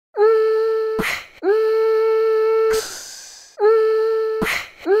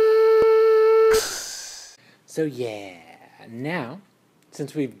So yeah, now,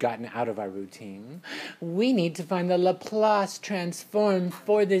 since we've gotten out of our routine, we need to find the Laplace transform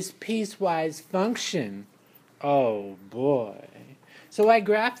for this piecewise function. Oh boy. So I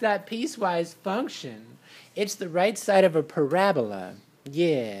graphed that piecewise function. It's the right side of a parabola.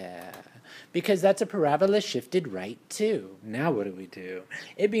 Yeah, because that's a parabola shifted right too. Now what do?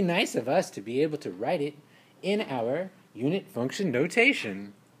 It'd be nice of us to be able to write it in our unit function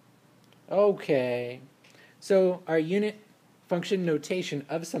notation. Okay. So our unit function notation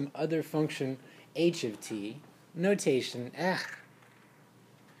of some other function h of t, notation,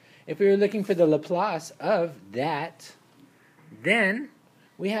 if we were looking for the Laplace of that, then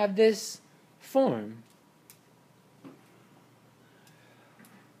we have this form.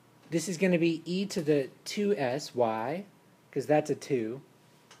 This is going to be e to the 2s, y, because that's a 2.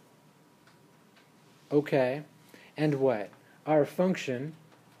 Okay. And what? Our function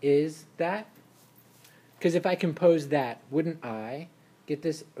is that? Because if I compose that, wouldn't I get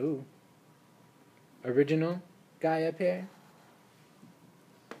this, original guy up here?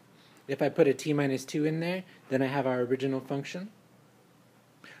 If I put a t minus 2 in there, then I have our original function.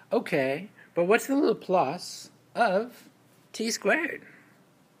 Okay, but what's the Laplace of t squared?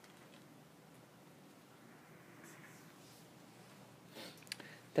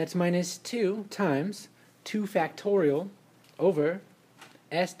 That's minus 2 times 2 factorial over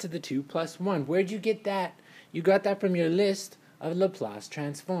s to the 2 plus 1. Where'd you get that? You got that from your list of Laplace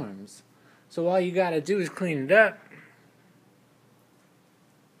transforms. So all you gotta do is clean it up.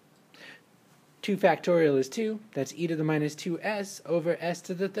 2 factorial is 2. That's e to the minus 2s over s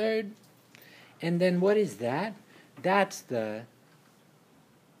to the third. And then what is that? That's the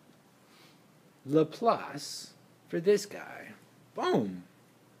Laplace for this guy. Boom!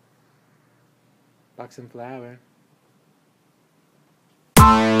 Box and flower.